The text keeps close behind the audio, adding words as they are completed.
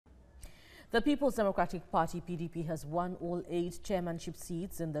The People's Democratic Party PDP has won all 8 chairmanship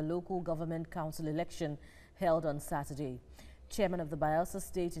seats in the local government council election held on Saturday. Chairman of the Bayelsa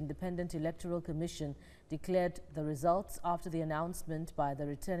State Independent Electoral Commission declared the results after the announcement by the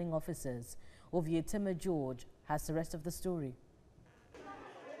returning officers. Ovieteme George has the rest of the story.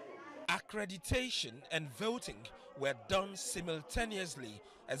 Accreditation and voting were done simultaneously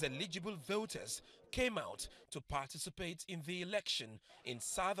as eligible voters came out to participate in the election in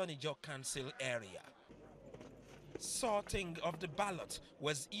Southern Ijaw Council area. Sorting of the ballot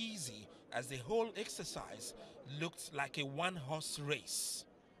was easy as the whole exercise looked like a one-horse race.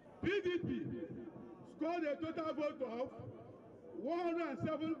 PDP scored a total vote of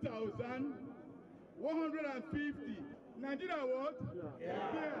 107,150. Nigeria what?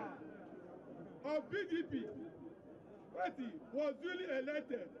 Yeah. Of PDP, party was duly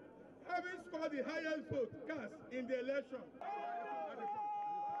elected, having scored the highest vote cast in the election.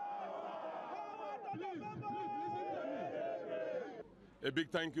 Please listen to me. A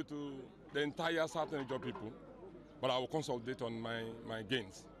big thank you to the entire Southern Ijaw people, but I will consolidate on my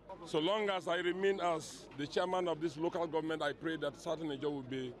gains. So long as I remain as the chairman of this local government, I pray that Southern Ijaw will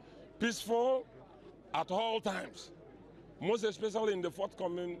be peaceful at all times, most especially in the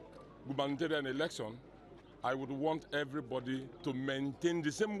forthcoming gubernatorial election. I would want everybody to maintain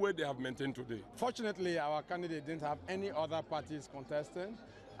the same way they have maintained today. Fortunately, our candidate didn't have any other parties contesting,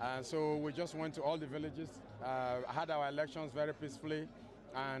 so we just went to all the villages, had our elections very peacefully,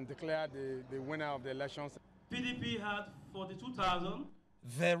 and declared the winner of the elections. PDP had 42,000.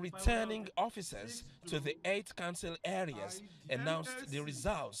 The returning officers to the 8 council areas announced the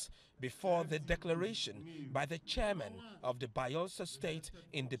results before the declaration by the chairman of the Bayelsa State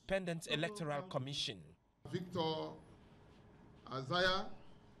Independent Electoral Commission. Victor Azaya,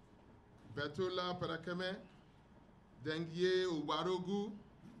 Betula Perakeme, Dengie Ubarogu,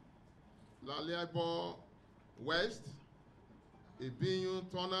 Laliabo West, Ibinyu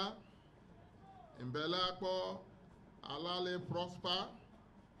Tona, Mbelapo, Alale Prosper,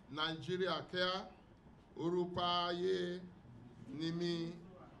 Nigeria Care, Urupaye Nimi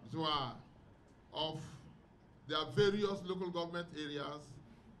Zwa of their various local government areas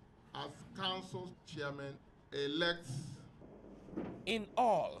as council chairman elects. In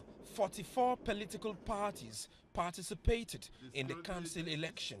all, 44 political parties participated in the council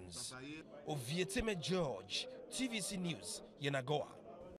elections. Ovieteme George, TVC News, Yenagoa.